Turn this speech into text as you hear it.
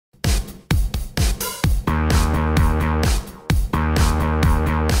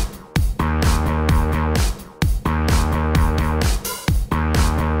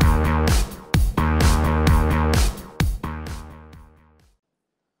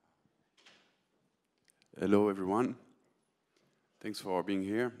Hello, everyone. Thanks for being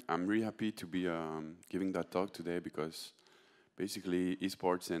here. I'm really happy to be giving that talk today because basically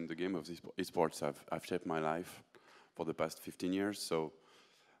esports and the game of esports have shaped my life for the past 15 years. So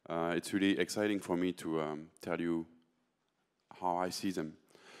it's really exciting for me to tell you how I see them.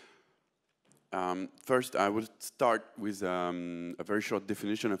 First, I will start with a very short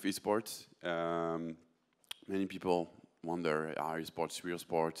definition of esports. Many people wonder, are esports real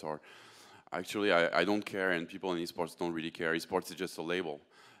sports? Or actually, I don't care, and people in esports don't really care. Esports is just a label.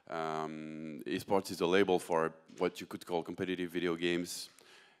 Esports is a label for what you could call competitive video games.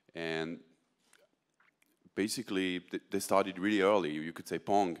 And basically, they started really early. You could say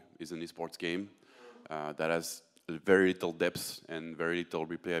Pong is an esports game that has very little depth and very little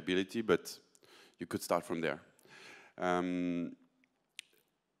replayability, but you could start from there.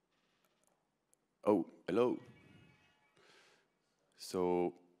 Oh, hello.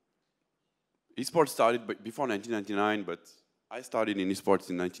 So, esports started before 1999, but I started in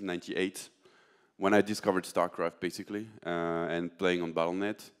esports in 1998 when I discovered StarCraft, basically, and playing on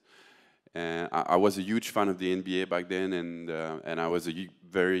Battle.net. I was a huge fan of the NBA back then, and I was a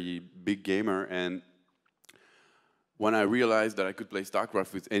very big gamer. And when I realized that I could play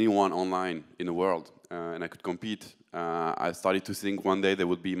StarCraft with anyone online in the world, and I could compete, I started to think one day there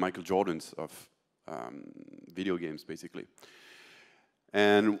would be Michael Jordans of video games, basically.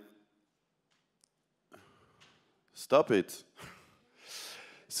 And stop it.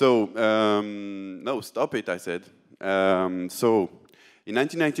 So, no, stop it, I said. So, in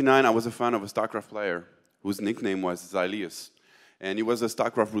 1999, I was a fan of a StarCraft player whose nickname was Zylius. And he was a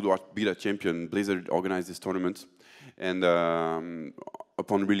StarCraft World War Beta champion. Blizzard organized this tournament. And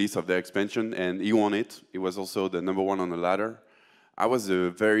upon release of their expansion, and he won it. He was also the #1 on the ladder. I was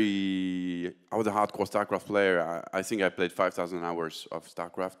a hardcore StarCraft player. I think I played 5,000 hours of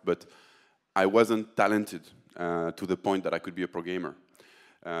StarCraft, but I wasn't talented to the point that I could be a pro gamer.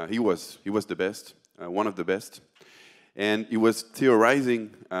 He was the best, one of the best. And he was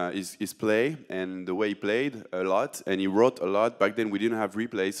theorizing his play and the way he played a lot, and he wrote a lot. Back then we didn't have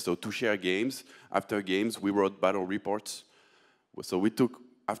replays, so to share games, after games we wrote battle reports. So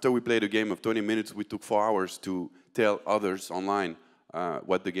after we played a game of 20 minutes, we took 4 hours to tell others online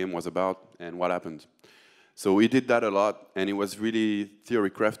what the game was about and what happened. So he did that a lot, and he was really theory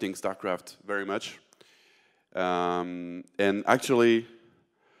crafting StarCraft very much. And actually,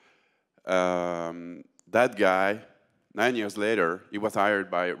 that guy, 9 years later, he was hired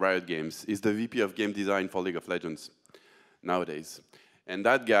by Riot Games. He's the VP of game design for League of Legends nowadays. And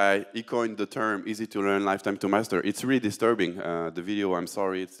that guy, he coined the term easy to learn, lifetime to master. It's really disturbing. The video, I'm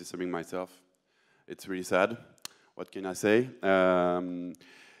sorry, it's disturbing myself. It's really sad. What can I say?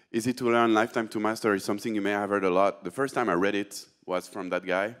 Easy to learn, lifetime to master is something you may have heard a lot. The first time I read it was from that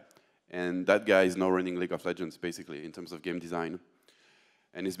guy. And that guy is now running League of Legends, basically, in terms of game design.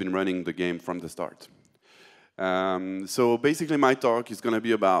 And he's been running the game from the start. So basically my talk is going to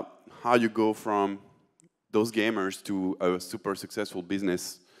be about how you go from those gamers to a super successful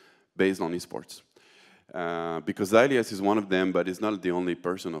business based on esports. Because Zylius is one of them, but he's not the only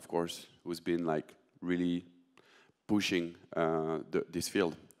person, of course, who's been like really pushing this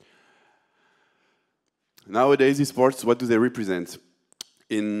field. Nowadays, esports, what do they represent?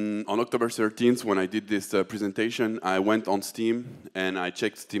 On October 13th, when I did this presentation, I went on Steam and I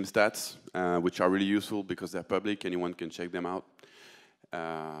checked Steam stats, which are really useful because they're public, anyone can check them out.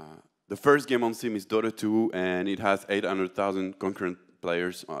 The first game on Steam is Dota 2, and it has 800,000 concurrent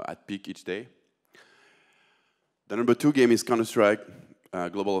players at peak each day. The #2 game is Counter-Strike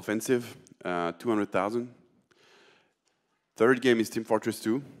Global Offensive, 200,000. Third game is Team Fortress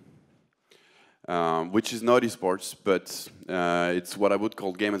 2. Which is not esports, but it's what I would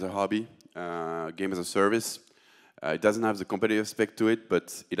call game as a hobby, game as a service. It doesn't have the competitive aspect to it,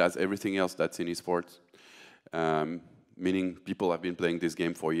 but it has everything else that's in esports, meaning people have been playing this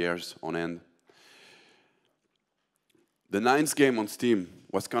game for years on end. The 9th game on Steam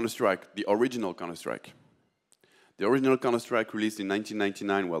was Counter-Strike, the original Counter-Strike. The original Counter-Strike released in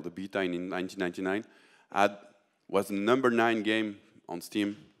 1999, well, the beta in 1999, was the #9 game on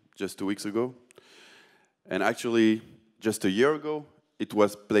Steam just 2 weeks ago. And actually, just a year ago, it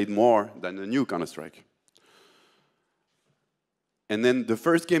was played more than the new Counter-Strike. And then the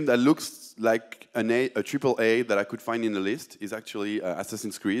first game that looks like a triple A that I could find in the list is actually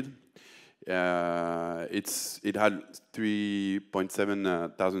Assassin's Creed. It had 3.7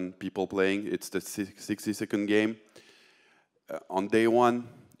 thousand people playing. It's the 60-second game. On day one,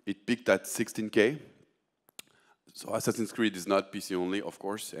 it peaked at 16K. So Assassin's Creed is not PC only, of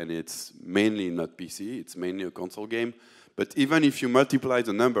course, and it's mainly not PC. It's mainly a console game. But even if you multiply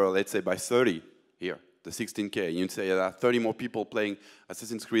the number, let's say by 30 here, the 16K. You'd say there are 30 more people playing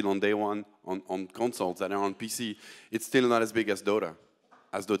Assassin's Creed on day one on consoles than are on PC. It's still not as big as Dota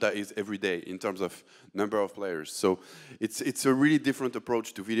is every day in terms of number of players. So it's a really different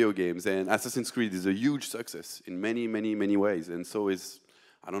approach to video games, and Assassin's Creed is a huge success in many, many, many ways, and so is,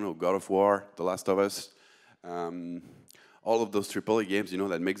 I don't know, God of War, The Last of Us, all of those AAA games, you know,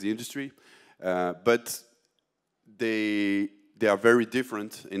 that makes the industry. But they are very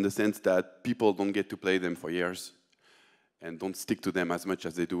different in the sense that people don't get to play them for years and don't stick to them as much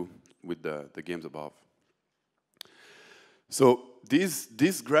as they do with the games above. So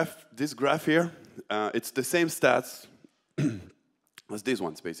this graph here, it's the same stats as these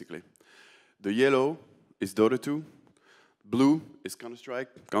ones, basically. The yellow is Dota 2, blue is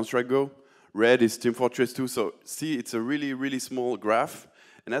Counter-Strike Go, red is Team Fortress 2. So see, it's a really, really small graph,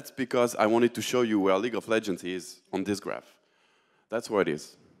 and that's because I wanted to show you where League of Legends is on this graph. That's where it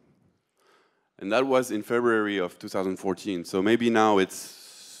is. And that was in February of 2014. So maybe now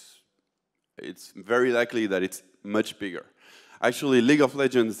it's very likely that it's much bigger. Actually, League of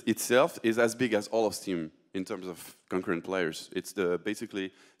Legends itself is as big as all of Steam in terms of concurrent players. It's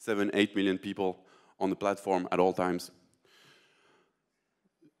basically 7-8 million people on the platform at all times.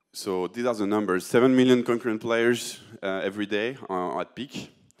 So these are the numbers. 7 million concurrent players every day at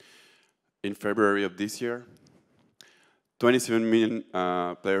peak in February of this year. 27 million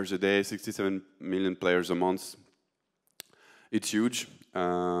players a day, 67 million players a month. It's huge,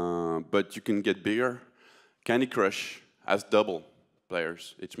 but you can get bigger. Candy Crush has double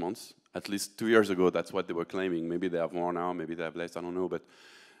players each month. At least 2 years ago, that's what they were claiming. Maybe they have more now, maybe they have less, I don't know. But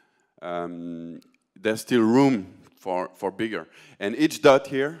there's still room for bigger. And each dot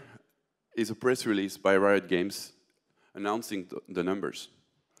here is a press release by Riot Games announcing the numbers.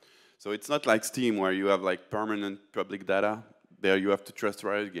 So it's not like Steam where you have like permanent public data. There you have to trust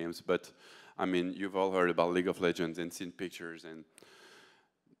Riot Games. But I mean, you've all heard about League of Legends and seen pictures and,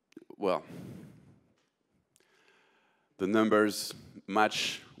 well, the numbers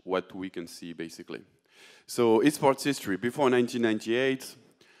match what we can see, basically. So esports history, before 1998,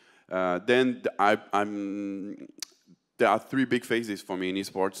 then there are three big phases for me in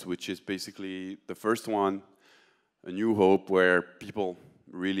esports, which is basically the first one, A New Hope, where people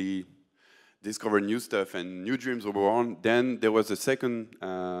really discover new stuff and new dreams were born. Then there was a second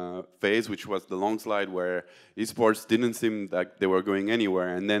phase, which was the long slide, where esports didn't seem like they were going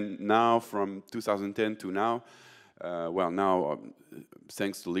anywhere. And then now, from 2010 to now,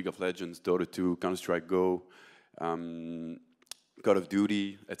 thanks to League of Legends, Dota 2, Counter-Strike Go, Call of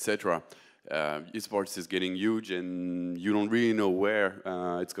Duty, etc., esports is getting huge, and you don't really know where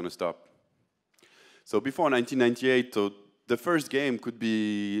it's going to stop. So before 1998, so the first game could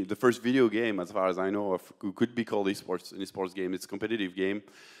be, the first video game, as far as I know, could be called esports, an esports game. It's a competitive game.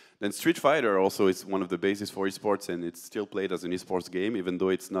 Then Street Fighter also is one of the bases for esports, and it's still played as an esports game, even though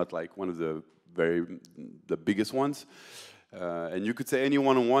it's not like one of the biggest ones. And you could say any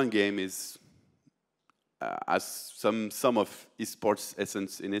one-on-one game is has some of esports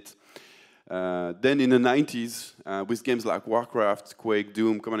essence in it. Then in the 90s, with games like Warcraft, Quake,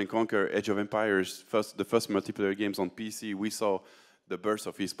 Doom, Command & Conquer, Age of Empires, the first multiplayer games on PC, we saw the birth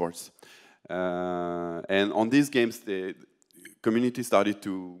of esports. And on these games, the community started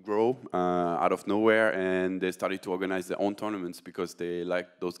to grow out of nowhere, and they started to organize their own tournaments because they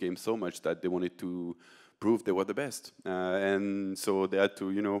liked those games so much that they wanted to prove they were the best. And so they had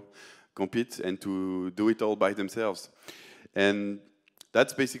to, you know, compete and to do it all by themselves. And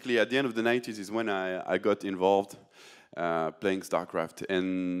that's basically, at the end of the 90s is when I got involved playing StarCraft.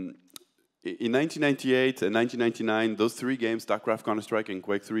 And in 1998 and 1999, those three games, StarCraft, Counter-Strike, and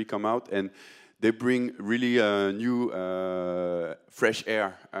Quake 3 come out, and they bring really new, fresh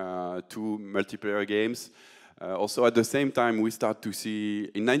air to multiplayer games. Also, at the same time, we start to see,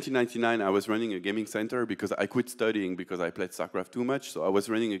 in 1999, I was running a gaming center because I quit studying because I played StarCraft too much. So I was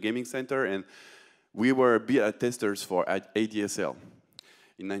running a gaming center, and we were beta testers for ADSL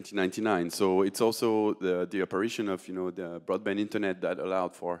in 1999. So it's also the apparition of, you know, the broadband internet that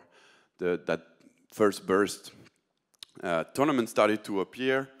allowed for that first burst. Tournaments started to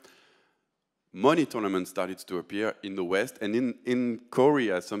appear. Money tournaments started to appear in the West, and in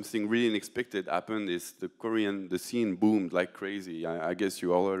Korea, something really unexpected happened. Is the scene boomed like crazy. I guess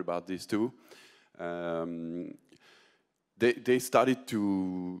you all heard about this too. They started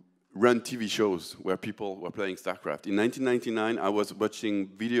to run TV shows where people were playing StarCraft. In 1999, I was watching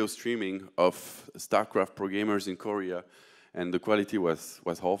video streaming of StarCraft pro gamers in Korea, and the quality was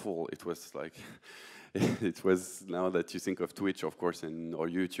awful. It was like it was, now that you think of Twitch, of course, and or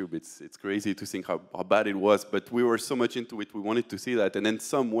YouTube, it's crazy to think how bad it was. But we were so much into it, we wanted to see that. And then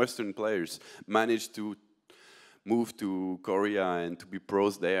some Western players managed to move to Korea and to be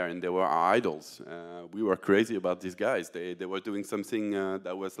pros there, and they were our idols. We were crazy about these guys. They were doing something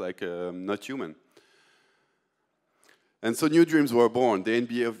that was like not human. And so new dreams were born, the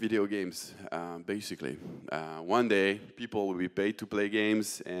NBA of video games, basically. One day, people will be paid to play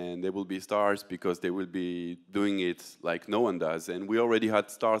games, and they will be stars because they will be doing it like no one does. And we already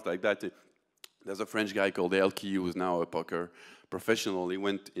had stars like that. There's a French guy called Elki, who's now a poker professional. He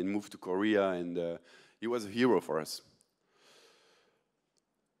went and moved to Korea, and he was a hero for us.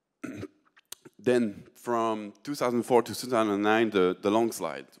 Then, from 2004 to 2009, the long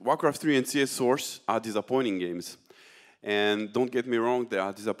slide. Warcraft 3 and CS Source are disappointing games. And don't get me wrong, they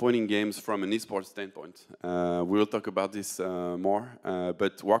are disappointing games from an esports standpoint. We will talk about this more,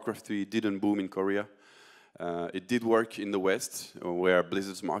 but Warcraft 3 didn't boom in Korea. It did work in the West, where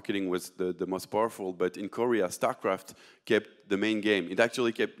Blizzard's marketing was the most powerful, but in Korea, StarCraft kept the main game. It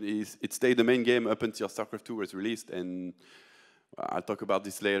actually it stayed the main game up until StarCraft 2 was released, and I'll talk about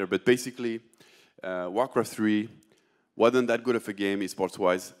this later, but basically, Warcraft 3 wasn't that good of a game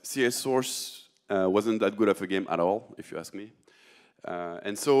esports-wise. CS Source wasn't that good of a game at all, if you ask me.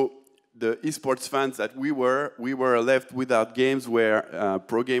 And so the esports fans that we were left without games where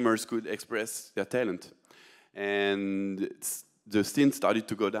pro gamers could express their talent. And the scene started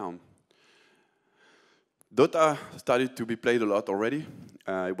to go down. Dota started to be played a lot already.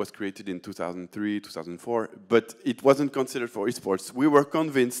 It was created in 2003, 2004, but it wasn't considered for esports. We were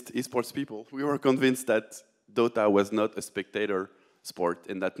convinced, esports people, we were convinced that Dota was not a spectator sport,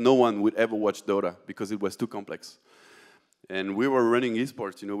 and that no one would ever watch Dota because it was too complex. And we were running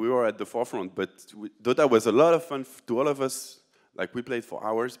esports, we were at the forefront, but Dota was a lot of fun to all of us. Like, we played for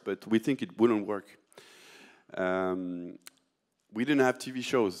hours, but we think it wouldn't work. We didn't have TV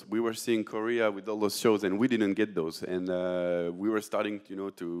shows. We were seeing Korea with all those shows, and we didn't get those. And we were starting,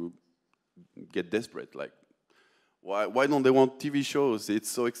 to get desperate. Like, why don't they want TV shows?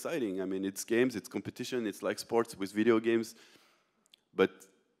 It's so exciting. I mean, it's games, it's competition, it's like sports with video games. But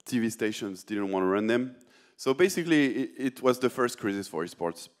TV stations didn't want to run them. So basically, it was the first crisis for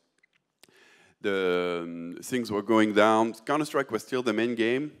esports. Things were going down. Counter-Strike was still the main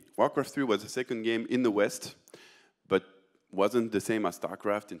game. Warcraft 3 was the second game in the West, but wasn't the same as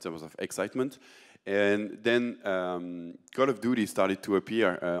StarCraft in terms of excitement. And then Call of Duty started to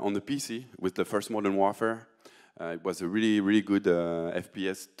appear on the PC with the first Modern Warfare. It was a really, really good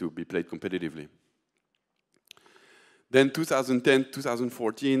FPS to be played competitively. Then 2010,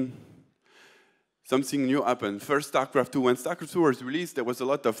 2014, something new happened. First, StarCraft 2. When StarCraft 2 was released, there was a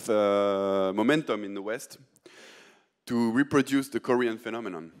lot of momentum in the West to reproduce the Korean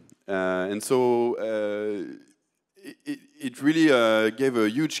phenomenon. And so it really gave a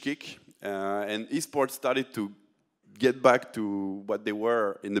huge kick, and esports started to get back to what they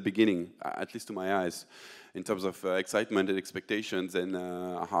were in the beginning, at least to my eyes, in terms of excitement and expectations and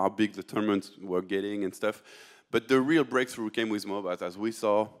how big the tournaments were getting and stuff. But the real breakthrough came with MOBAs. As we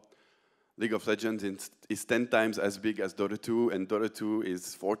saw, League of Legends is 10 times as big as Dota 2, and Dota 2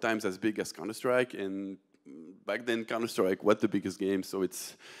 is 4 times as big as Counter-Strike. And back then, Counter-Strike was the biggest game, so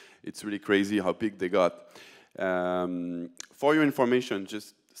it's really crazy how big they got. For your information,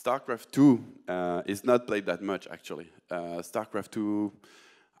 just StarCraft 2 is not played that much, actually. StarCraft 2,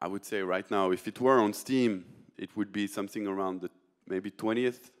 I would say right now, if it were on Steam, it would be something around the maybe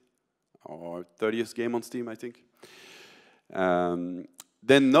 20th or 30th game on Steam, I think.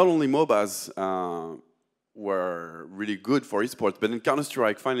 Then not only MOBAs were really good for esports, but then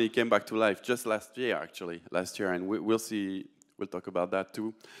Counter-Strike finally came back to life just last year, actually. And we'll talk about that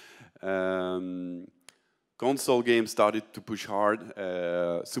too. Console games started to push hard.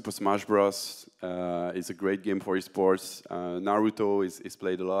 Super Smash Bros. Is a great game for esports. Naruto is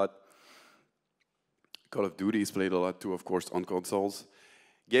played a lot. Call of Duty is played a lot too, of course, on consoles.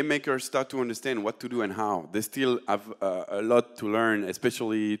 Game makers start to understand what to do and how. They still have a lot to learn,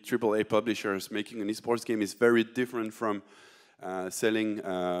 especially AAA publishers. Making an esports game is very different from selling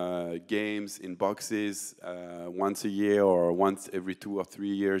games in boxes once a year or once every 2 or 3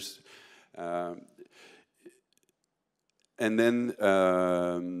 years. And then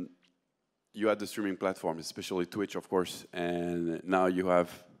you had the streaming platforms, especially Twitch, of course. And now you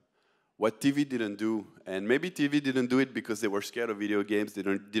have what TV didn't do, and maybe TV didn't do it because they were scared of video games, they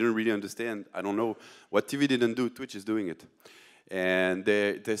didn't really understand, I don't know. What TV didn't do, Twitch is doing it. And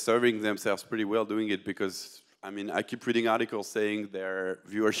they're serving themselves pretty well doing it because, I mean, I keep reading articles saying their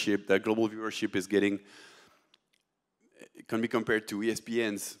viewership, their global viewership is getting, it can be compared to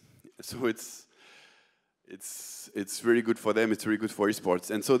ESPN's. So it's it's really good for them. It's really good for esports.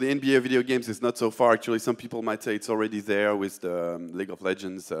 And so the NBA video games is not so far. Actually, some people might say it's already there with the League of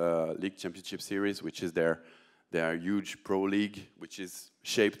Legends League Championship Series, which is their huge pro league, which is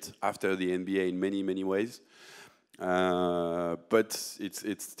shaped after the NBA in many, many ways. But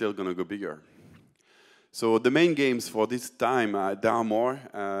it's still going to go bigger. So the main games for this time, there are more,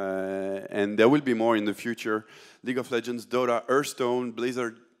 and there will be more in the future. League of Legends, Dota, Hearthstone,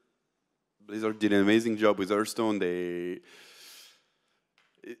 Blizzard. Blizzard did an amazing job with Hearthstone.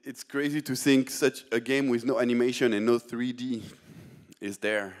 It's crazy to think such a game with no animation and no 3D is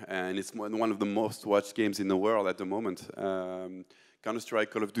there, and it's one of the most watched games in the world at the moment.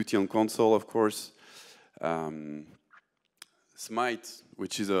 Counter-Strike, Call of Duty on console, of course. Smite,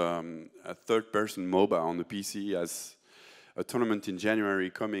 which is a third-person MOBA on the PC, has a tournament in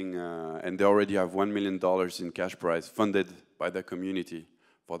January coming, and they already have $1 million in cash prize funded by the community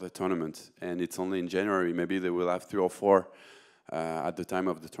for the tournament. And it's only in January. Maybe they will have 3 or 4 at the time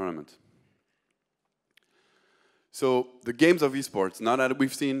of the tournament. So the games of esports, now that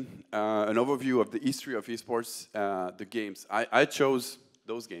we've seen an overview of the history of esports, the games, I chose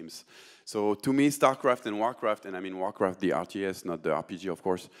those games. So to me, StarCraft and Warcraft, and I mean Warcraft, the RTS, not the RPG, of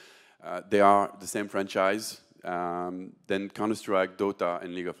course, they are the same franchise. Then Counter-Strike, Dota,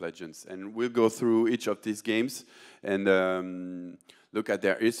 and League of Legends. And we'll go through each of these games and look at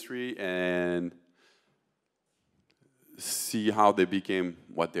their history and see how they became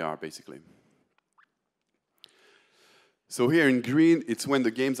what they are, basically. So here in green, it's when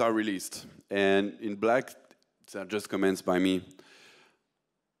the games are released. And in black, these are just comments by me.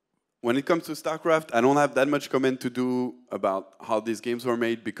 When it comes to StarCraft, I don't have that much comment to do about how these games were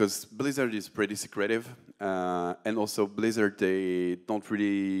made because Blizzard is pretty secretive. And also Blizzard, they don't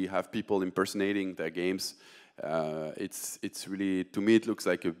really have people impersonating their games. It's really, to me, it looks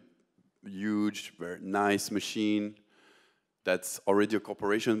like a huge, very nice machine that's already a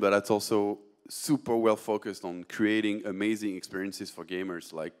corporation, but that's also super well focused on creating amazing experiences for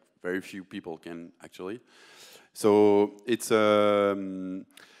gamers, like very few people can actually. So it started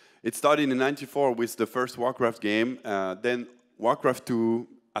in '94 with the first Warcraft game. Then Warcraft 2,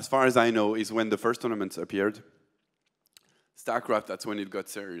 as far as I know, is when the first tournaments appeared. StarCraft, that's when it got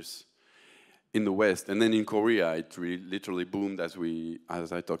serious in the West. And then in Korea, it really, literally boomed, as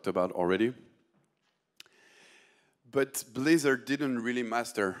I talked about already. But Blizzard didn't really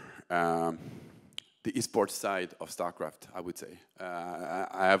master the esports side of StarCraft, I would say.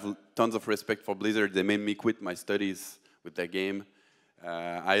 I have tons of respect for Blizzard. They made me quit my studies with their game.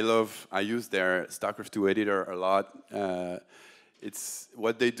 I use their StarCraft 2 editor a lot. It's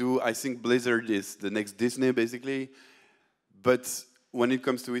what they do. I think Blizzard is the next Disney, basically. But when it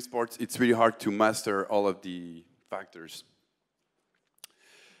comes to esports, it's really hard to master all of the factors.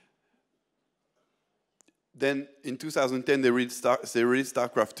 Then in 2010, they released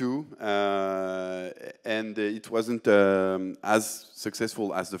StarCraft 2, and it wasn't as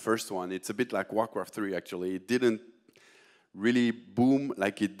successful as the first one. It's a bit like Warcraft 3, actually. It didn't really boom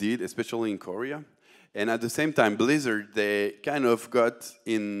like it did, especially in Korea. And at the same time, Blizzard, they kind of got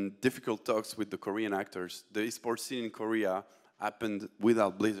in difficult talks with the Korean actors. The esports scene in Korea happened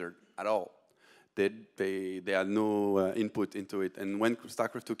without Blizzard at all. They had no input into it. And when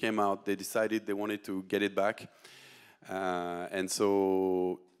StarCraft 2 came out, they decided they wanted to get it back. And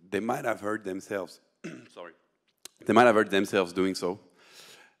so they might have hurt themselves. Sorry. They might have hurt themselves doing so.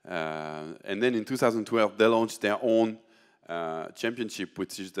 And then in 2012, they launched their own championship,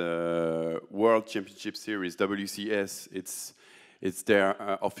 which is the World Championship Series, WCS. It's their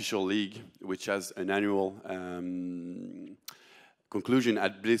official league, which has an annual conclusion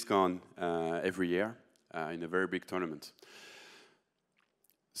at BlizzCon every year in a very big tournament.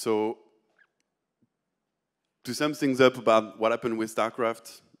 So to sum things up about what happened with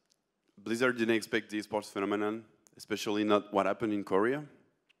StarCraft, Blizzard didn't expect the esports phenomenon, especially not what happened in Korea.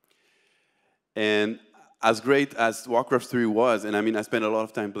 And as great as Warcraft 3 was, and I mean, I spent a lot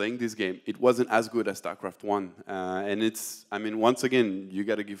of time playing this game, it wasn't as good as StarCraft 1. And it's, I mean, once again, you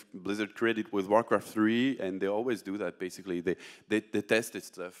got to give Blizzard credit with Warcraft 3, and they always do that, basically. They tested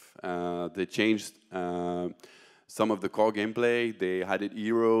stuff. They changed some of the core gameplay. They added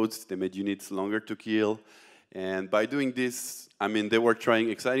heroes. They made units longer to kill. And by doing this, I mean, they were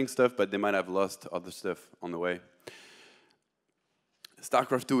trying exciting stuff, but they might have lost other stuff on the way.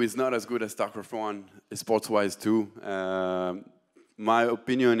 StarCraft 2 is not as good as StarCraft 1, sports-wise too. My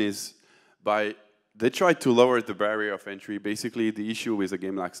opinion is they tried to lower the barrier of entry. Basically, the issue with a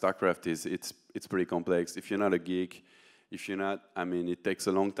game like StarCraft is it's pretty complex. If you're not a geek, if you're not, I mean, it takes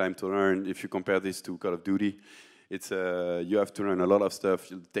a long time to learn. If you compare this to Call of Duty, it's you have to learn a lot of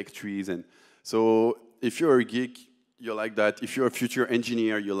stuff. You take trees, and so if you're a geek, you're like that. If you're a future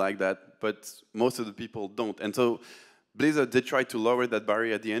engineer, you're like that. But most of the people don't. And so Blizzard, they tried to lower that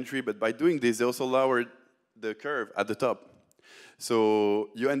barrier at the entry, but by doing this, they also lowered the curve at the top. So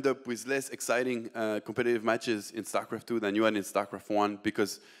you end up with less exciting competitive matches in StarCraft 2 than you had in StarCraft 1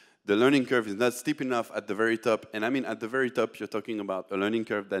 because the learning curve is not steep enough at the very top. And I mean, at the very top, you're talking about a learning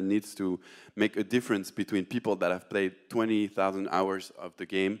curve that needs to make a difference between people that have played 20,000 hours of the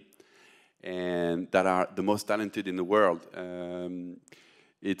game and that are the most talented in the world.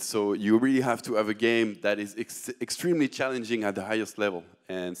 So you really have to have a game that is extremely challenging at the highest level.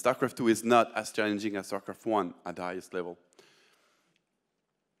 And StarCraft 2 is not as challenging as StarCraft 1 at the highest level.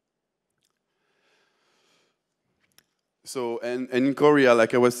 So, and in Korea,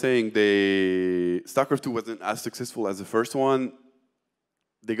 like I was saying, StarCraft 2 wasn't as successful as the first one.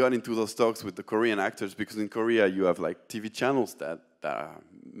 They got into those talks with the Korean actors because in Korea you have like TV channels that are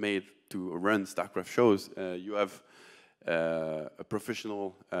made to run StarCraft shows. You have a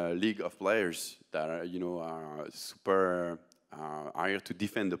professional league of players that are, are super are here to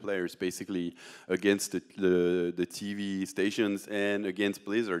defend the players basically against the TV stations and against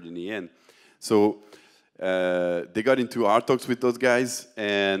Blizzard in the end. So they got into our talks with those guys,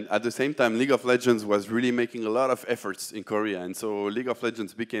 and at the same time, League of Legends was really making a lot of efforts in Korea, and so League of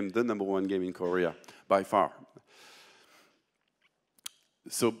Legends became the #1 game in Korea, by far.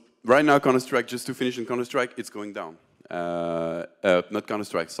 So right now, Counter-Strike, just to finish in Counter-Strike, it's going down. Not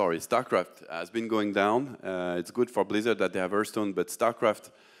Counter-Strike, sorry, StarCraft has been going down. It's good for Blizzard that they have Hearthstone, but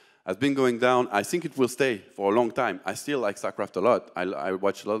StarCraft has been going down. I think it will stay for a long time. I still like StarCraft a lot. I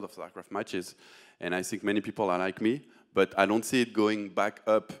watch a lot of StarCraft matches. And I think many people are like me, but I don't see it going back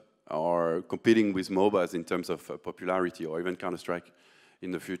up or competing with MOBAs in terms of popularity or even Counter-Strike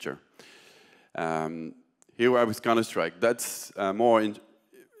in the future. Here we are with Counter-Strike. That's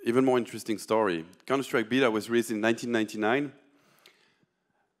even more interesting story. Counter-Strike Beta was released in 1999.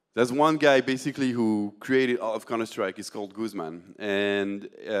 There's one guy basically who created all of Counter-Strike. He's called Guzman. And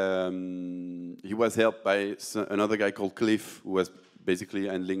he was helped by another guy called Cliff, who was basically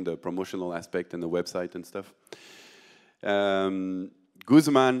handling the promotional aspect and the website and stuff.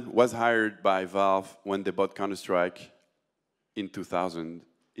 Guzman was hired by Valve when they bought Counter-Strike in 2000.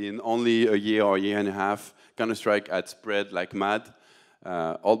 In only a year or a year and a half, Counter-Strike had spread like mad,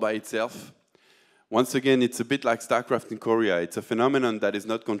 all by itself. Once again, it's a bit like StarCraft in Korea. It's a phenomenon that is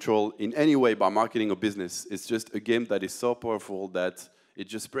not controlled in any way by marketing or business. It's just a game that is so powerful that it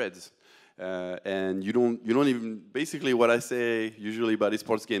just spreads. And you don't even, basically what I say usually about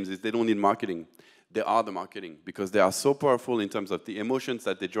esports games is they don't need marketing. They are the marketing because they are so powerful in terms of the emotions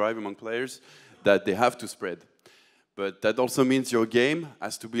that they drive among players that they have to spread. But that also means your game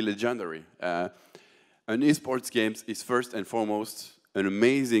has to be legendary. An esports game is first and foremost an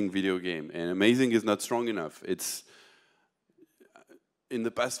amazing video game, and amazing is not strong enough. It's, in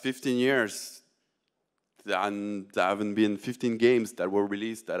the past 15 years, there haven't been 15 games that were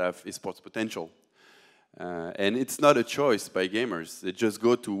released that have esports potential. And it's not a choice by gamers. They just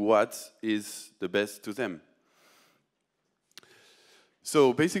go to what is the best to them.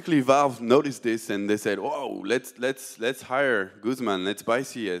 So basically, Valve noticed this and they said, "Oh, let's hire Guzman. Let's buy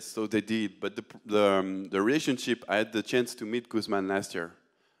CS." So they did. But the relationship, I had the chance to meet Guzman last year,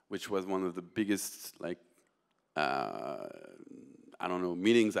 which was one of the biggest, like, I don't know,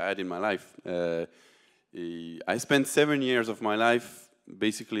 meetings I had in my life. I spent 7 years of my life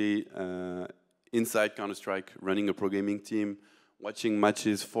basically inside Counter-Strike, running a pro gaming team, watching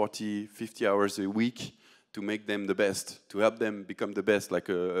matches 40, 50 hours a week to make them the best, to help them become the best, like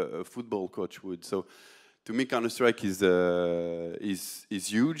a football coach would. So to me, Counter-Strike is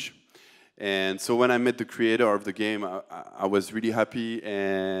huge. And so when I met the creator of the game, I was really happy,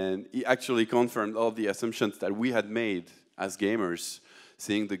 and he actually confirmed all the assumptions that we had made as gamers,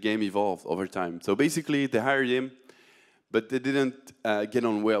 seeing the game evolve over time. So basically, they hired him, but they didn't get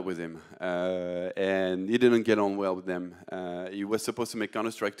on well with him. And he didn't get on well with them. He was supposed to make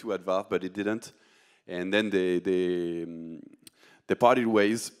Counter-Strike 2 at Valve, but he didn't. And then they parted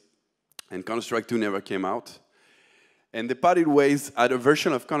ways, and Counter-Strike 2 never came out. And they parted ways at a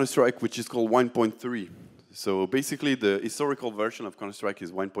version of Counter-Strike which is called 1.3. So basically, the historical version of Counter-Strike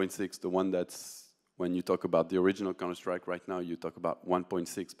is 1.6, the one that's, when you talk about the original Counter-Strike right now, you talk about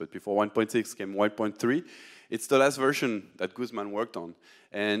 1.6. But before 1.6 came 1.3. It's the last version that Guzman worked on.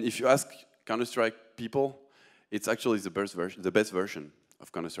 And if you ask Counter-Strike people, it's actually the best version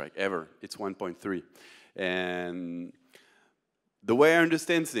of Counter-Strike ever. It's 1.3. And the way I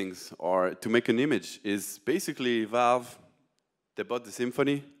understand things, or to make an image, is basically Valve, they bought the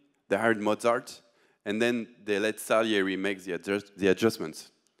Symphony, they hired Mozart, and then they let Salieri make the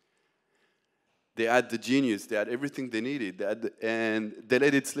adjustments. They had the genius, they had everything they needed, and they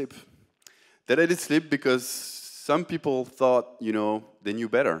let it slip. They let it slip because some people thought, you know, they knew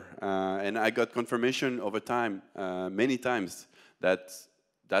better. And I got confirmation over time, many times, that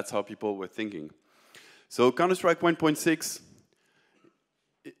that's how people were thinking. So Counter-Strike 1.6,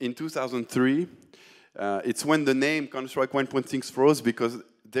 in 2003, it's when the name Counter-Strike 1.6 froze because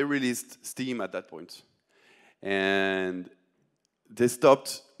they released Steam at that point. And they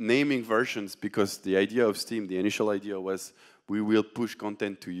stopped naming versions because the idea of Steam, the initial idea was, we will push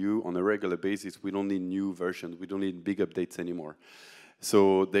content to you on a regular basis. We don't need new versions. We don't need big updates anymore.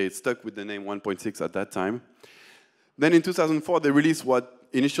 So they stuck with the name 1.6 at that time. Then in 2004, they released what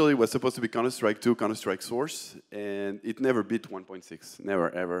initially was supposed to be Counter-Strike 2, Counter-Strike Source, and it never beat 1.6. Never,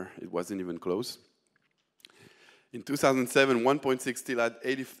 ever. It wasn't even close. In 2007, 1.6 still had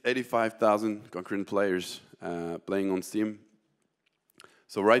 85,000 concurrent players playing on Steam.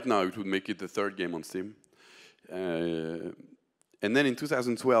 So right now, it would make it the third game on Steam. And then in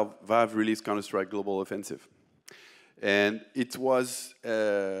 2012, Valve released Counter-Strike Global Offensive. And it was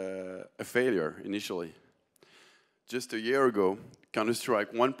a failure initially. Just a year ago,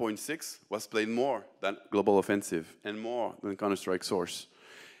 Counter-Strike 1.6 was played more than Global Offensive and more than Counter-Strike Source.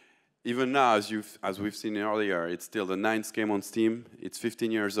 Even now, as we've seen earlier, it's still the 9th game on Steam. It's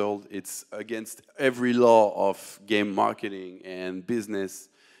 15 years old. It's against every law of game marketing and business.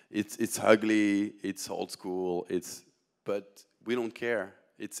 It's ugly. It's old school. But we don't care.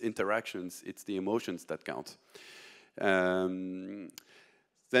 It's interactions. It's the emotions that count. Then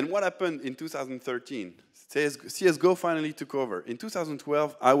what happened in 2013? CSGO finally took over. In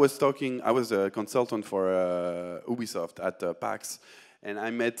 2012, I was a consultant for Ubisoft at PAX. And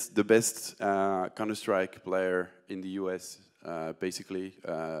I met the best Counter-Strike player in the US, basically,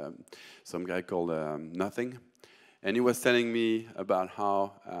 some guy called Nothing. And he was telling me about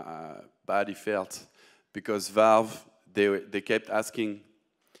how bad he felt because Valve, they kept asking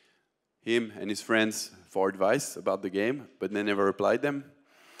him and his friends for advice about the game, but they never replied them.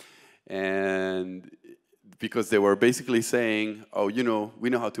 And because they were basically saying, oh, you know, we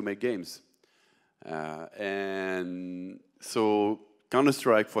know how to make games. And so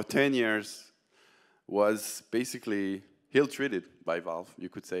Counter-Strike for 10 years was basically ill-treated by Valve, you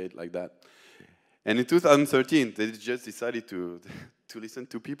could say it like that. And in 2013, they just decided to listen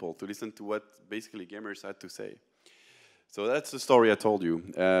to people, to listen to what basically gamers had to say. So that's the story I told you.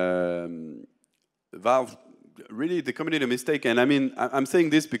 Valve, really, they committed a mistake. And I mean, I'm saying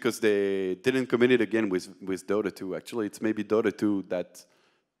this because they didn't commit it again with Dota 2. Actually, it's maybe Dota 2 that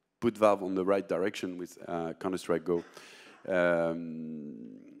put Valve on the right direction with Counter-Strike Go.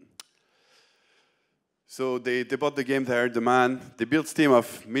 So they bought the game, they hired the man. They built a team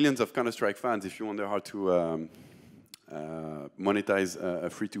of millions of Counter-Strike fans. If you wonder how to monetize a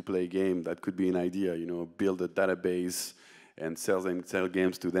free-to-play game, that could be an idea. You know, build a database and sell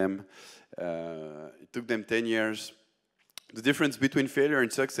games to them. It took them 10 years. The difference between failure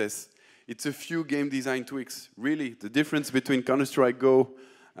and success, it's a few game design tweaks. Really, the difference between Counter-Strike Go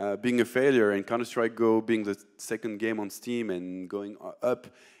being a failure and Counter-Strike Go being the second game on Steam and going up,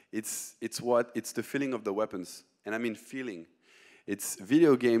 it's the feeling of the weapons. And I mean feeling.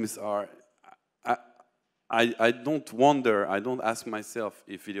 Video games are, I don't wonder, I don't ask myself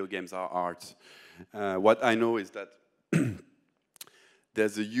if video games are art. What I know is that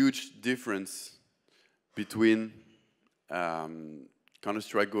there's a huge difference between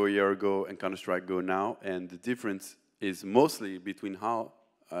Counter-Strike Go a year ago and Counter-Strike Go now, and the difference is mostly between how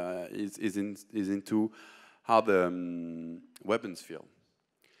is into how the weapons feel.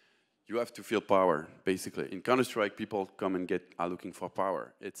 You have to feel power, basically. In Counter-Strike, people come and are looking for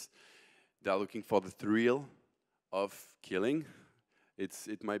power. They're looking for the thrill of killing.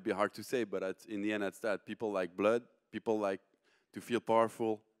 It might be hard to say, but in the end, that's that. People like blood. People like to feel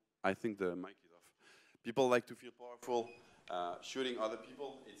powerful. I think the mic is off. People like to feel powerful. Shooting other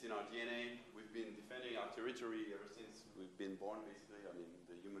people, it's in our DNA. We've been defending our territory ever since we've been born, basically. I mean,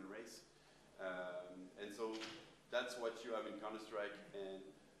 the human race. And so that's what you have in Counter-Strike. And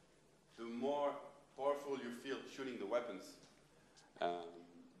the more powerful you feel shooting the weapons,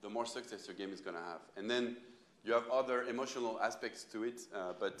 the more success your game is going to have. And then you have other emotional aspects to it,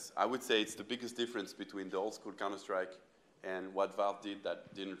 but I would say it's the biggest difference between the old school Counter-Strike and what Valve did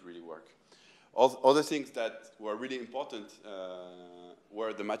that didn't really work. Other things that were really important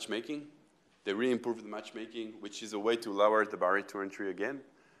were the matchmaking. They really improved the matchmaking, which is a way to lower the barrier to entry again.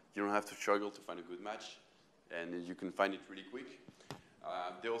 You don't have to struggle to find a good match, and you can find it really quick.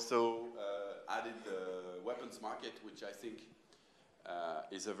 They also added the weapons market, which I think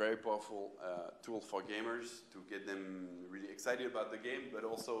is a very powerful tool for gamers to get them really excited about the game, but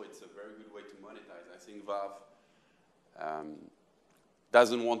also it's a very good way to monetize. I think Valve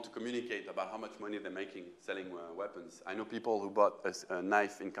doesn't want to communicate about how much money they're making selling weapons. I know people who bought a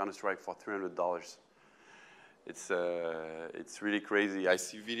knife in Counter-Strike for $300. It's really crazy. I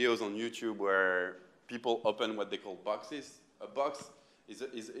see videos on YouTube where people open what they call boxes. A box is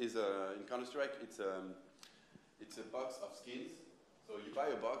in Counter-Strike, it's a box of skins. So you buy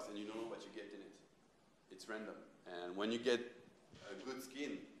a box and you don't know what you get in it. It's random. And when you get a good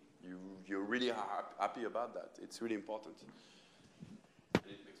skin, you're really happy about that. It's really important. And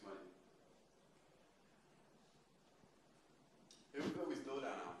it makes money. Here we go with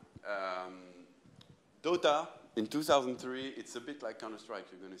Dota now. Dota, in 2003, it's a bit like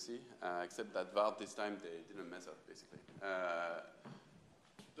Counter-Strike, you're going to see, except that Valve this time, they didn't mess up, basically.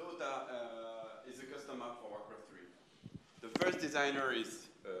 Dota is a custom map for Warcraft 3. The first designer is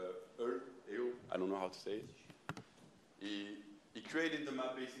I don't know how to say it. He created the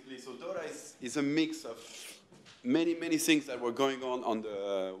map, basically. So Dota is a mix of many things that were going on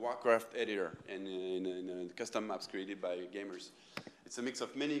the Warcraft editor and in custom maps created by gamers. It's a mix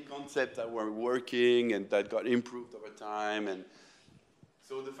of many concepts that were working and that got improved over time. And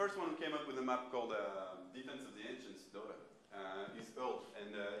so the first one came up with a map called Defense of the Ancients, Dota. He's Earl,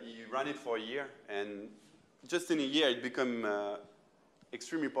 and he ran it for a year. And just in a year, it became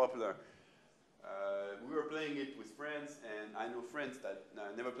extremely popular. We were playing it with friends, and I know friends that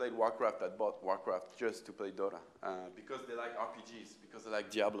never played Warcraft that bought Warcraft just to play Dota because they like RPGs, because they like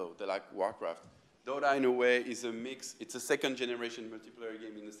Diablo, they like Warcraft. Dota, in a way, is a mix. It's a second-generation multiplayer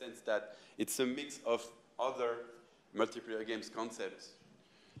game in the sense that it's a mix of other multiplayer games concepts.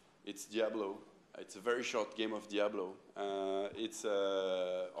 It's Diablo. It's a very short game of Diablo.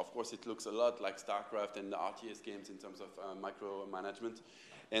 Of course, it looks a lot like StarCraft and the RTS games in terms of micromanagement.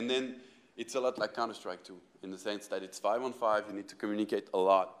 And then it's a lot like Counter-Strike, too, in the sense that it's 5-on-5. You need to communicate a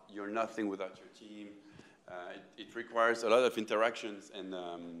lot. You're nothing without your team. It requires a lot of interactions and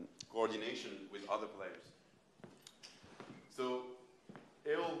coordination with other players. So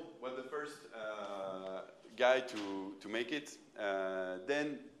Il was the first guy to make it.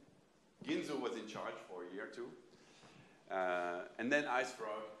 Then Ginzo was in charge for a year or two. And then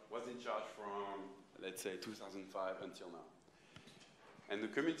IceFrog was in charge from, let's say, 2005 until now. And the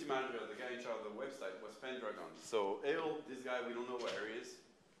community manager, the guy in charge of the website, was Pendragon. So Il, this guy, we don't know where he is.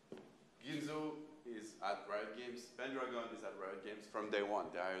 Ginzo is at Riot Games. Pendragon is at Riot Games from day one.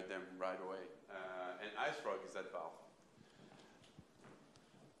 They hired them right away. And IceFrog is at Valve.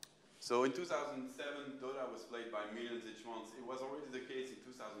 So in 2007, Dota was played by millions each month. It was already the case in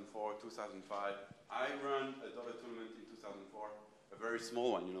 2004, 2005. I ran a Dota tournament in 2004, a very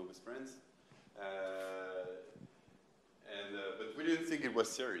small one, with friends. But we didn't think it was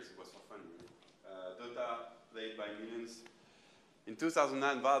serious. It was for fun, really. Dota played by millions. In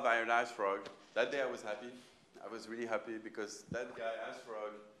 2009, Valve hired IceFrog. That day I was happy. I was really happy because that guy,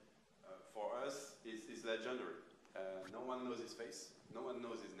 IceFrog, for us, is legendary. No one knows his face. No one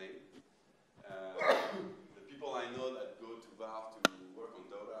knows his name. The people I know that go to Valve to work on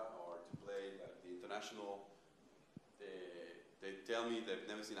Dota or to play the international, they tell me they've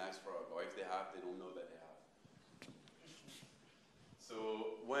never seen IceFrog, or if they have, they don't know that they have.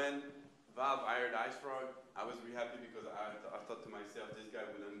 So when Valve hired IceFrog, I was really happy because I thought to myself, this guy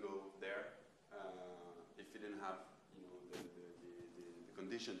wouldn't go there if he didn't have the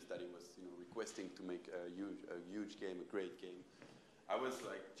conditions that he was requesting to make a huge game, a great game. I was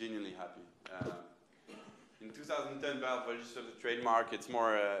genuinely happy. In 2010, Valve registered the trademark. It's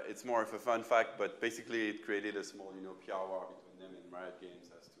more of a fun fact, but basically it created a small PR war between them and Riot Games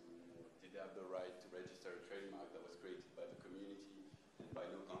as to did they have the right to register a trademark that was created by the community and by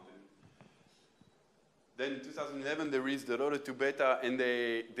no company. Then in 2011, they released the Dota 2 beta, and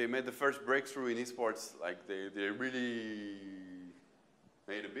they made the first breakthrough in esports. They really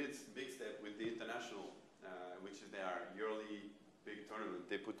made a big step with the international, which is their yearly big tournament.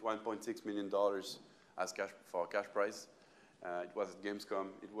 They put $1.6 million as cash prize. It was at Gamescom.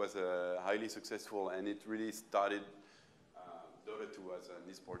 It was highly successful, and it really started Dota 2 as an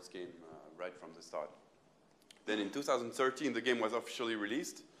esports game right from the start. Then in 2013, the game was officially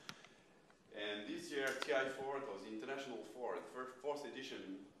released. And this year, TI4, or the International 4, the fourth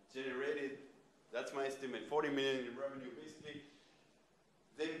edition, generated, that's my estimate, 40 million in revenue. Basically,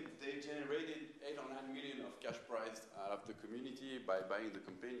 they generated 8 or 9 million of cash prize out of the community by buying the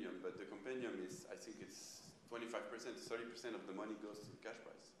compendium. But the compendium is, I think it's 25%, 30% of the money goes to the cash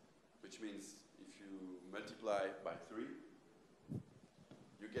prize. Which means if you multiply by 3,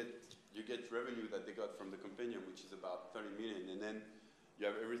 you get revenue that they got from the compendium, which is about 30 million. And then you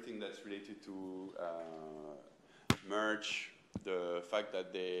have everything that's related to merch, the fact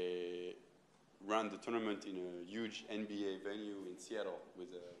that they run the tournament in a huge NBA venue in Seattle with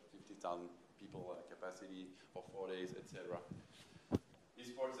a 50,000 people capacity for 4 days, etc.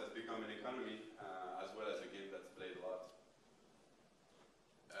 Esports has become an economy as well as a game that's played a lot.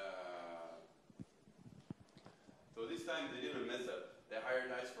 So this time they didn't mess up. They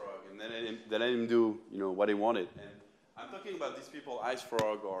hired Ice Frog and they let him do what he wanted. And I'm talking about these people, Ice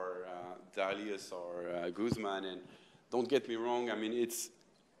Frog or Dalius or Guzman, and don't get me wrong, I mean,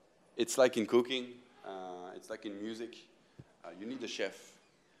 it's like in cooking, it's like in music. You need a chef.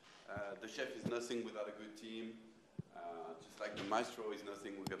 The chef is nothing without a good team, just like the maestro is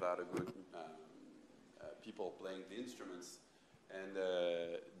nothing without a good people playing the instruments. And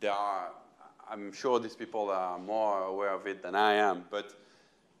I'm sure these people are more aware of it than I am, but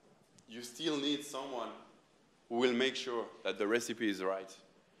you still need someone who will make sure that the recipe is right,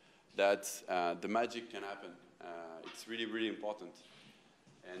 that the magic can happen. It's really, really important.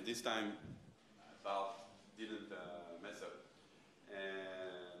 And this time, Valve didn't mess up.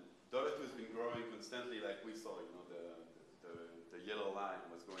 And Dota 2 has been growing constantly, like we saw. The yellow line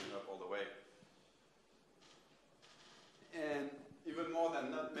was going up all the way. And even more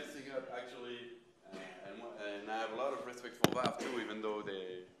than not messing up, actually, and I have a lot of respect for Valve too, even though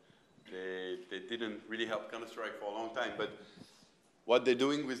they didn't really help Counter-Strike for a long time. But what they're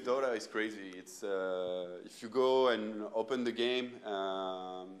doing with Dota is crazy. It's if you go and open the game,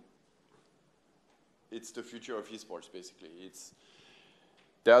 it's the future of esports, basically.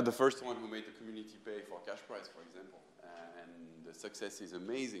 They are the first one who made the community pay for cash prize, for example, and the success is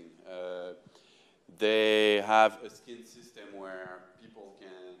amazing. They have a skin system where people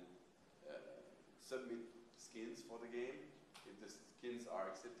can submit skins for the game. If the skins are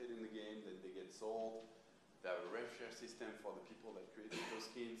accepted in the game, then they get sold. They have a rev share system for the people that created those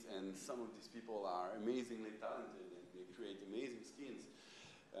skins, and some of these people are amazingly talented and they create amazing skins.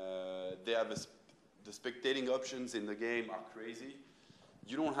 They have the spectating options in the game are crazy.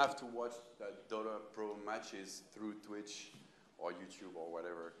 You don't have to watch Dota Pro matches through Twitch or YouTube or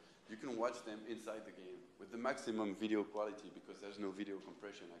whatever. You can watch them inside the game with the maximum video quality because there's no video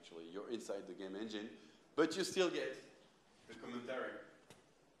compression actually. You're inside the game engine, but you still get the commentary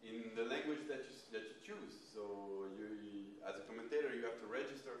in the language that you choose. So as a commentator, you have to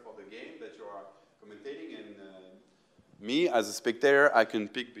register for the game that you are commentating, and me as a spectator, I can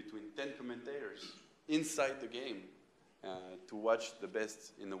pick between 10 commentators inside the game to watch the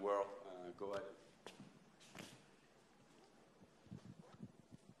best in the world go at it.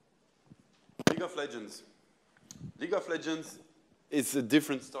 League of Legends. League of Legends is a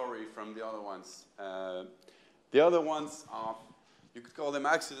different story from the other ones. The other ones are, you could call them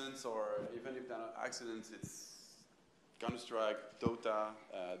accidents, or even if they're not accidents, it's Counter-Strike, Dota.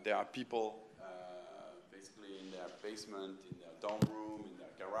 There are people basically in their basement, in their dorm room, in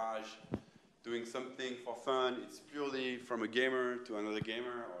their garage, doing something for fun. It's purely from a gamer to another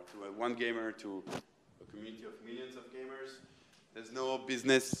gamer, or to one gamer to a community of millions of gamers. There's no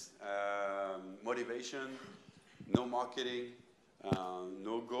business motivation, no marketing,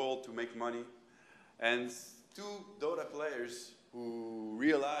 no goal to make money. And two Dota players who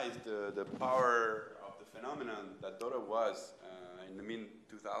realized the power of the phenomenon that Dota was in the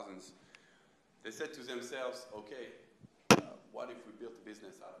mid-2000s, they said to themselves, okay, what if we built a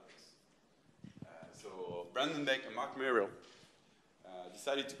business out of this? So Brandon Beck and Mark Merrill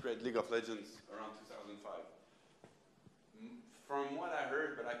decided to create League of Legends around 2005. From what I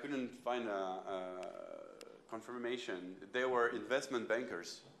heard, but I couldn't find a confirmation, they were investment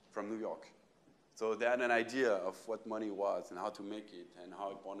bankers from New York. So they had an idea of what money was and how to make it and how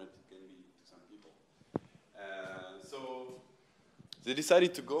important it can be to some people. So they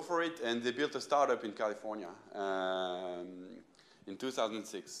decided to go for it, and they built a startup in California in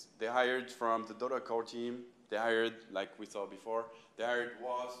 2006. They hired from the Dota core team, they hired, like we saw before, they hired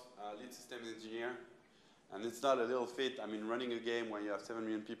Was, lead systems engineer. And it's not a little fit. I mean, running a game when you have 7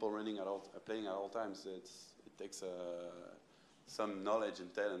 million people playing at all times, it takes some knowledge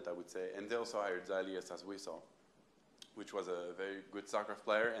and talent, I would say. And they also hired Zalius, as we saw, which was a very good StarCraft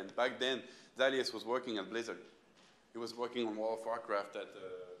player. And back then, Zalius was working at Blizzard. He was working on World of Warcraft at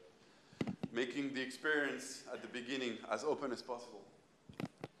making the experience at the beginning as open as possible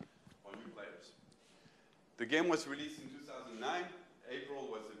for new players. The game was released in 2009. April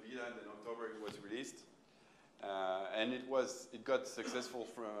was the beta, and in October it was released. And it got successful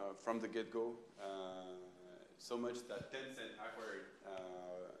from the get-go, so much that Tencent acquired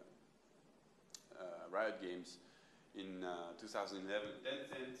Riot Games in 2011.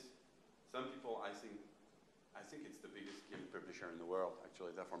 Tencent, some people I think I think it's the biggest game publisher in the world,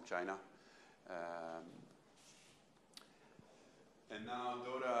 actually. They're from China. And now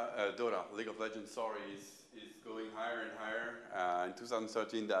Dota, League of Legends, sorry, is going higher and higher. In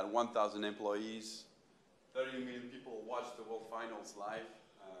 2013, they had 1,000 employees. 30 million people watched the World Finals live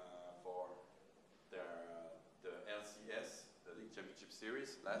for the LCS, the League Championship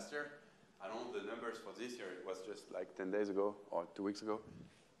Series, last year. I don't know the numbers for this year. It was just like 10 days ago or 2 weeks ago.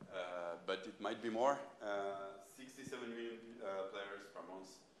 But it might be more. 67 million players per month.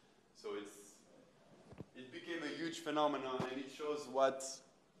 So it became a huge phenomenon, and it shows what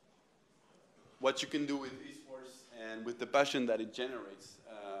you can do with esports and with the passion that it generates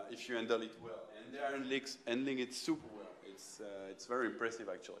if you handle it well. And they are handling it super well. It's very impressive,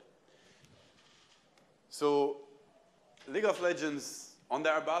 actually. So League of Legends, on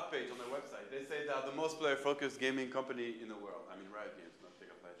their about page on their website, they say they are the most player-focused gaming company in the world. I mean, Riot Games, not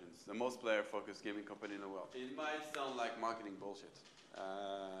League of Legends. The most player-focused gaming company in the world. It might sound like marketing bullshit.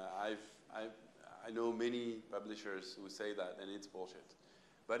 I know many publishers who say that, and it's bullshit.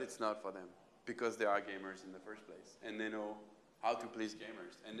 But it's not for them, because they are gamers in the first place, and they know how to please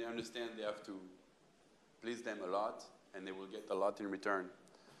gamers, and they understand they have to please them a lot, and they will get a lot in return.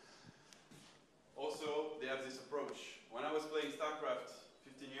 Also, they have this approach. When I was playing StarCraft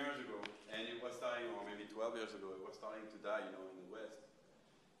 15 years ago, and it was starting, or maybe 12 years ago, it was starting to die, in the West.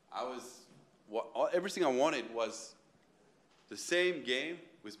 Everything I wanted was the same game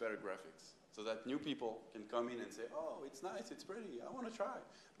with better graphics, so that new people can come in and say, oh, it's nice, it's pretty, I want to try.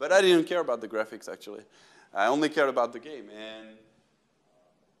 But I didn't care about the graphics, actually. I only cared about the game, and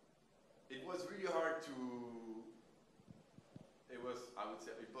it was really hard to, it was, I would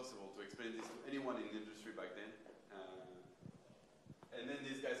say, impossible to explain this to anyone in the industry back then. And then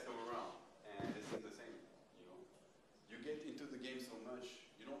these guys come around, and they think the same. You get into the game so much,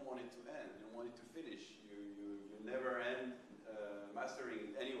 you don't want it to end, you don't want it to finish. You never end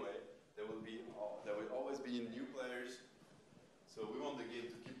mastering it anyway. There will always be new players, so we want the game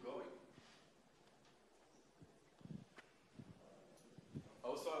to keep going.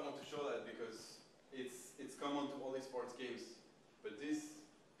 Also, I want to show that because it's common to all esports games, but this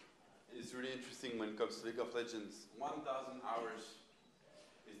is really interesting when it comes to League of Legends. 1,000 hours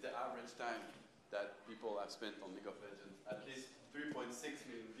is the average time that people have spent on League of Legends. At least 3.6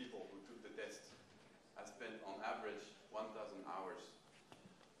 million people who took the test have spent on average 1,000 hours.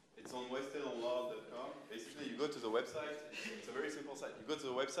 It's on wastedonlaw.com. Basically, you go to the website. It's a very simple site. You go to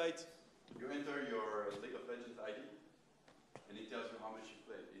the website, you enter your League of Legends ID, and it tells you how much you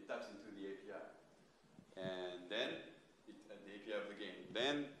played. It taps into the API. And then, the API of the game.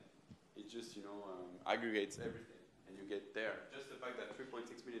 Then, it just, aggregates everything, and you get there. Just the fact that 3.6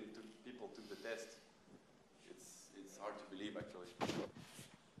 million people took the test, it's hard to believe, actually.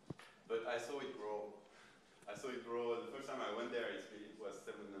 But I saw it grow. The first time I went there, it was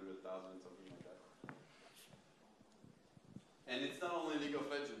 700,000, something like that. And it's not only League of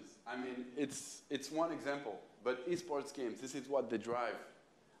Legends. I mean, it's one example. But esports games, this is what they drive.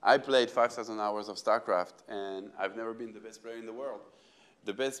 I played 5,000 hours of StarCraft, and I've never been the best player in the world.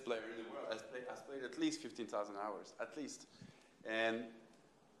 The best player in the world has played at least 15,000 hours, at least. And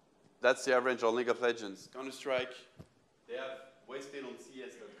that's the average on League of Legends. Counter-Strike, they have wasted on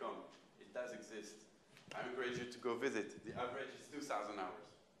cs.com. It does exist. I encourage you to go visit. The average is 2,000 hours.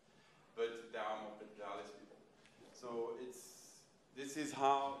 But there are less people. So this is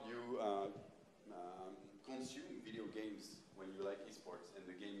how you consume video games when you like esports and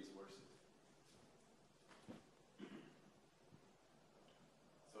the game is worth it.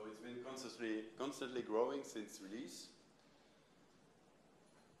 So it's been constantly growing since release.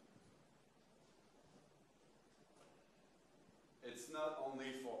 It's not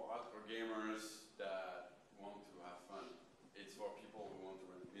only for hardcore gamers that want to have fun. It's for people who want to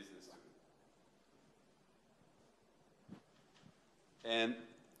run a business too. And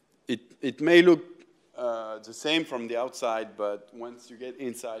it may look the same from the outside, but once you get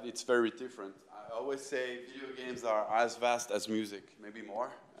inside, it's very different. I always say video games are as vast as music, maybe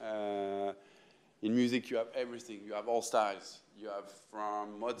more. In music, you have everything. You have all styles. You have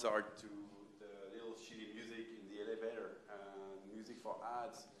from Mozart to the little shitty music in the elevator, music for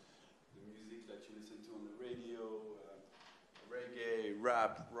ads, the music that you listen to on the radio, reggae,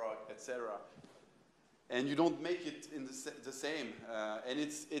 rap, rock, etc. And you don't make it in the same, and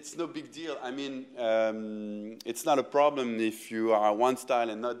it's no big deal. I mean, it's not a problem if you are one style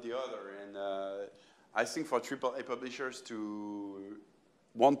and not the other. And I think for AAA publishers to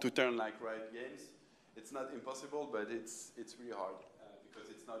want to turn like Riot Games, it's not impossible, but it's really hard because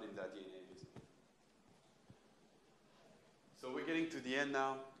it's not in that DNA. So we're getting to the end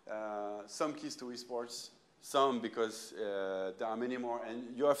now. Some keys to esports. some because there are many more,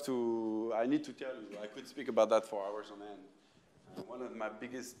 and you have to, I need to tell you, I could speak about that for hours on end. One of my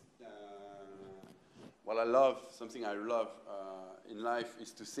biggest, what I love, something I love in life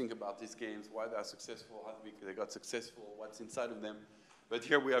is to think about these games, why they are successful, how they got successful, what's inside of them. But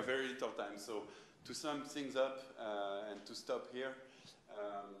here we have very little time, so to sum things up and to stop here,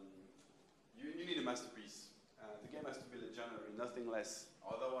 you need a masterpiece. The game has to be legendary, nothing less.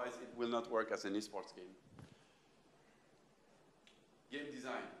 Otherwise, it will not work as an esports game. Game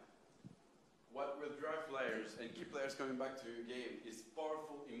design. What will drive players and keep players coming back to your game is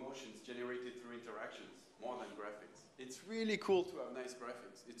powerful emotions generated through interactions, more than graphics. It's really cool to have nice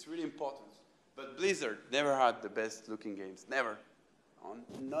graphics. It's really important. But Blizzard never had the best looking games, never. On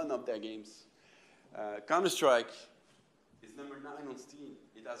none of their games. Counter-Strike is number 9 on Steam.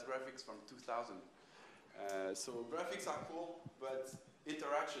 It has graphics from 2000. So graphics are cool, but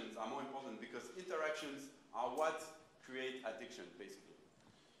interactions are more important because interactions are what create addiction, basically.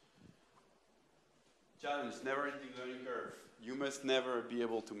 Challenge, never-ending learning curve. You must never be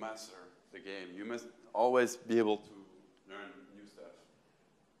able to master the game. You must always be able to learn new stuff.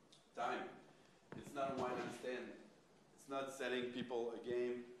 Time. It's not a one-night stand. It's not selling people a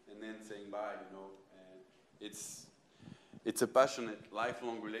game and then saying bye, you know. It's a passionate,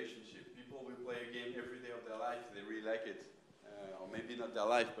 lifelong relationship. People will play a game every day of their life. They really like it. Or maybe not their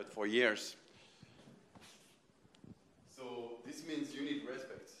life, but for years. So this means you need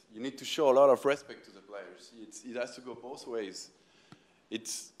respect. You need to show a lot of respect to the players. It has to go both ways.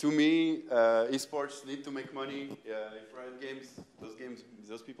 To me, esports need to make money. If Riot Games,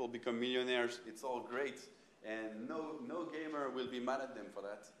 those people become millionaires, it's all great. And no gamer will be mad at them for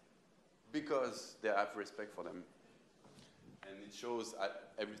that because they have respect for them. And it shows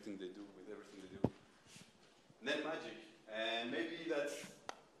at everything they do, with everything they do. And then magic. And maybe that's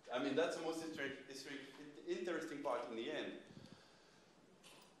the most interesting part in the end.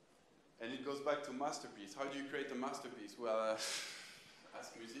 And it goes back to masterpiece. How do you create a masterpiece? Well,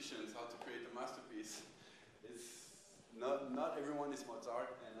 ask musicians how to create a masterpiece. It's not everyone is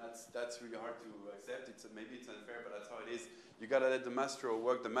Mozart, and that's really hard to accept. Maybe it's unfair, but that's how it is. You gotta let the maestro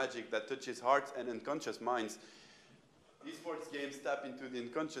work the magic that touches hearts and unconscious minds. Esports games tap into the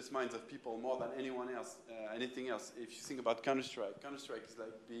unconscious minds of people more than anyone else, anything else. If you think about Counter-Strike, Counter-Strike is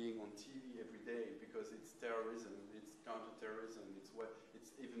like being on TV every day because it's terrorism, it's counter-terrorism, it's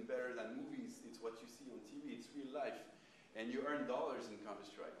even better than movies. It's what you see on TV, it's real life. And you earn dollars in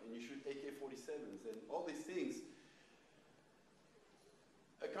Counter-Strike, and you shoot AK-47s, and all these things.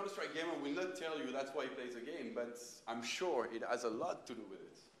 A Counter-Strike gamer will not tell you that's why he plays a game, but I'm sure it has a lot to do with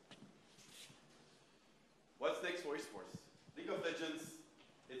it. What's next for esports? League of Legends,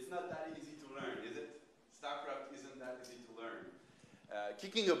 it's not that easy to learn, is it? StarCraft isn't that easy to learn.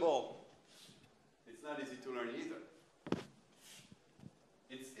 Kicking a ball, it's not easy to learn either.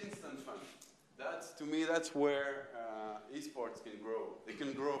 It's instant fun. To me, that's where esports can grow. They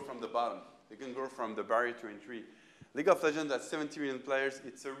can grow from the bottom. They can grow from the barrier to entry. League of Legends has 70 million players.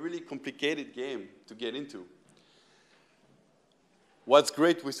 It's a really complicated game to get into. What's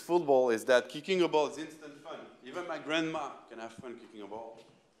great with football is that kicking a ball is instant fun. Even my grandma can have fun kicking a ball.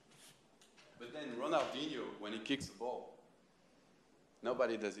 But then Ronaldinho, when he kicks a ball,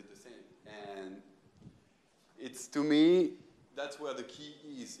 nobody does it the same. And it's, to me, that's where the key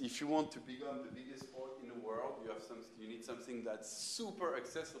is. If you want to become the biggest sport in the world, you need something that's super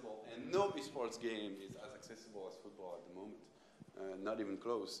accessible. And no esports game is as accessible as football at the moment. Not even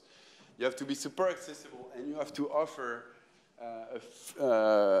close. You have to be super accessible, and you have to offer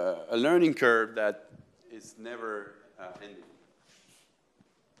a learning curve that is never ending.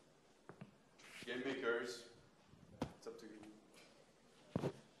 Game makers, it's up to you.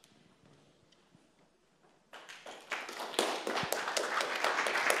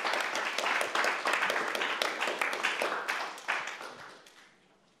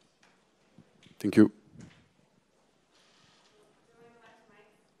 Thank you.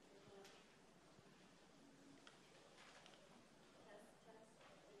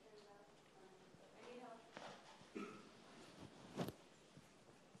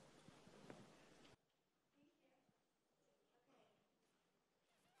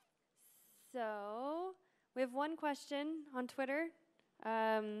 So we have one question on Twitter.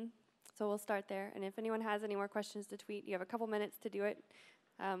 So we'll start there. And if anyone has any more questions to tweet, you have a couple minutes to do it.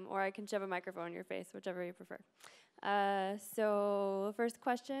 Or I can shove a microphone in your face, whichever you prefer. So first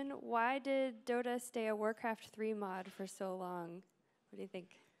question, why did Dota stay a Warcraft 3 mod for so long? What do you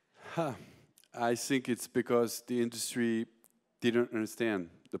think? I think it's because the industry didn't understand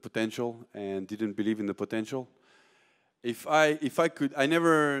the potential and didn't believe in the potential. if I could, I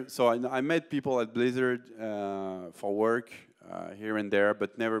never. So I met people at Blizzard for work here and there,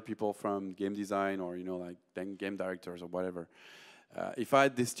 but never people from game design or like then game directors or whatever. If I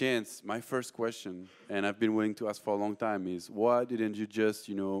had this chance, my first question, and I've been willing to ask for a long time, is why didn't you just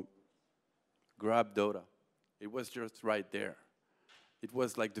grab Dota? It was just right there. It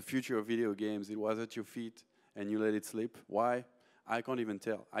was like the future of video games. It was at your feet, and you let it slip. Why? I can't even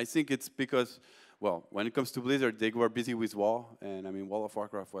tell. I think it's because, well, when it comes to Blizzard, they were busy with WoW, and I mean, World of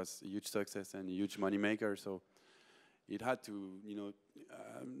Warcraft was a huge success and a huge moneymaker, so it had to,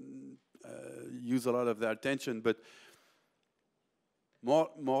 use a lot of their attention. But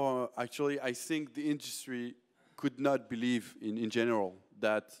more actually, I think the industry could not believe in general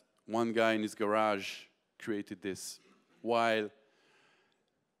that one guy in his garage created this, while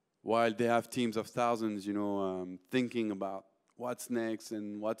they have teams of thousands, thinking about what's next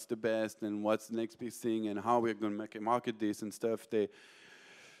and what's the best and what's the next big thing and how we're going to market this and stuff.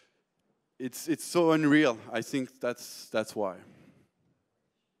 It's so unreal. I think that's why.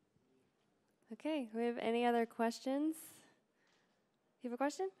 Okay, we have any other questions? You have a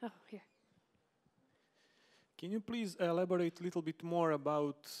question? Oh, here. Can you please elaborate a little bit more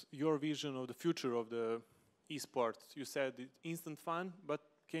about your vision of the future of the esports? You said it's instant fun, but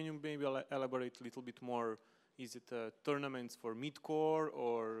can you maybe elaborate a little bit more? Is it tournaments for mid-core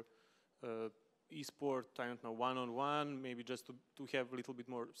or esport, I don't know, one-on-one? Maybe just to have a little bit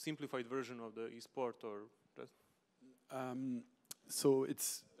more simplified version of the esport, or just so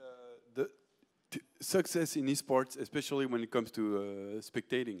it's the success in esports, especially when it comes to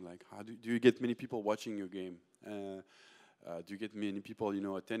spectating. Like, how do you get many people watching your game? Do you get many people,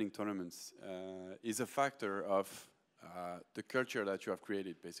 attending tournaments? Is a factor of the culture that you have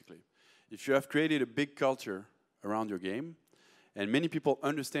created, basically. If you have created a big culture around your game, and many people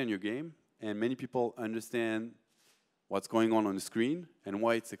understand your game, and many people understand what's going on the screen and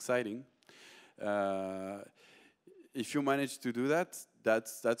why it's exciting, if you manage to do that,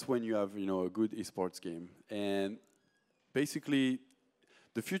 that's when you have a good esports game. And basically,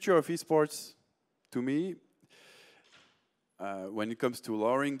 the future of esports, to me, when it comes to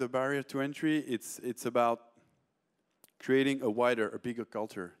lowering the barrier to entry, it's about creating a bigger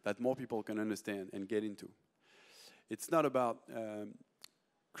culture that more people can understand and get into. It's not about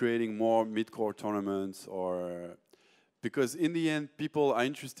creating more mid-core tournaments, or because in the end, people are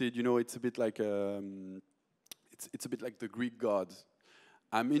interested. It's a bit like it's a bit like the Greek gods.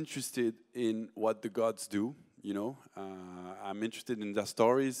 I'm interested in what the gods do. I'm interested in their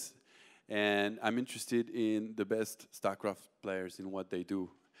stories, and I'm interested in the best StarCraft players in what they do.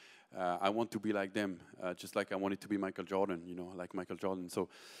 I want to be like them, just like I wanted to be Michael Jordan, like Michael Jordan. So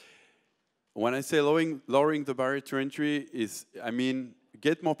when I say lowering the barrier to entry I mean,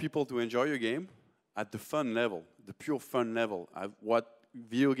 get more people to enjoy your game at the fun level, the pure fun level. What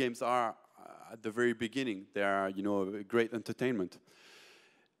video games are at the very beginning, they are, a great entertainment.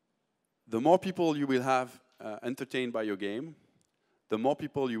 The more people you will have entertained by your game, the more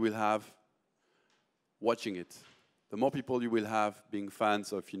people you will have watching it. The more people you will have being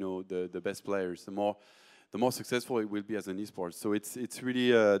fans of, the best players, the more successful it will be as an esport. So it's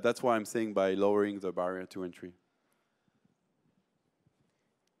really, that's why I'm saying by lowering the barrier to entry.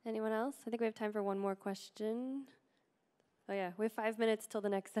 Anyone else? I think we have time for one more question. Oh yeah, we have 5 minutes till the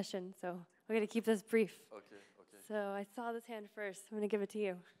next session, so we're going to keep this brief. Okay. So I saw this hand first. I'm going to give it to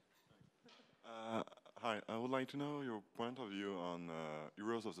you. Hi, I would like to know your point of view on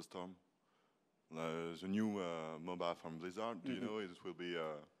Heroes of the Storm, the new MOBA from Blizzard. Do you know it will be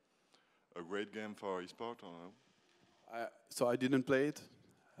a great game for esport or no? So I didn't play it.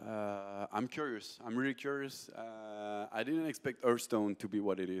 I'm curious. I'm really curious. I didn't expect Hearthstone to be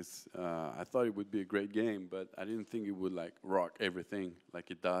what it is. I thought it would be a great game, but I didn't think it would rock everything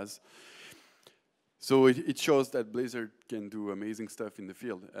like it does. So it shows that Blizzard can do amazing stuff in the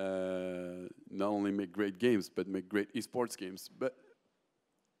field. Not only make great games, but make great esports games. But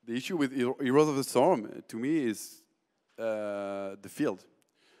the issue with Heroes of the Storm, to me, is the field.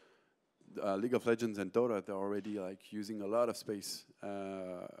 League of Legends and Dota, they're already using a lot of space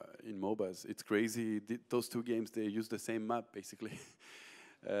in MOBAs. It's crazy. Those two games, they use the same map, basically.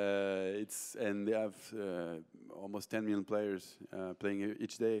 And they have almost 10 million players playing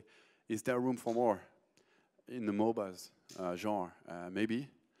each day. Is there room for more in the MOBAs genre? Maybe.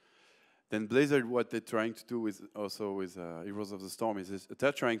 Then Blizzard, what they're trying to do with Heroes of the Storm is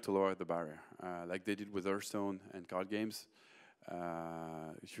they're trying to lower the barrier, like they did with Hearthstone and card games.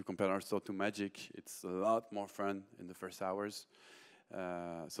 If you compare Hearthstone to Magic, it's a lot more fun in the first hours.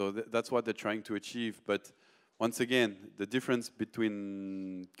 So that's what they're trying to achieve. But once again, the difference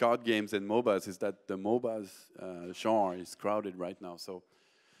between card games and MOBAs is that the MOBAs genre is crowded right now. So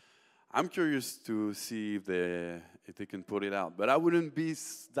I'm curious to see if they can put it out. But I wouldn't be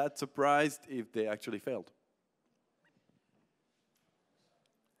that surprised if they actually failed.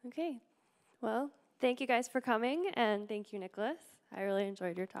 Okay. Well, thank you guys for coming, and thank you, Nicolas. I really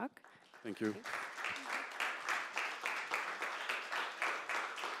enjoyed your talk. Thank you.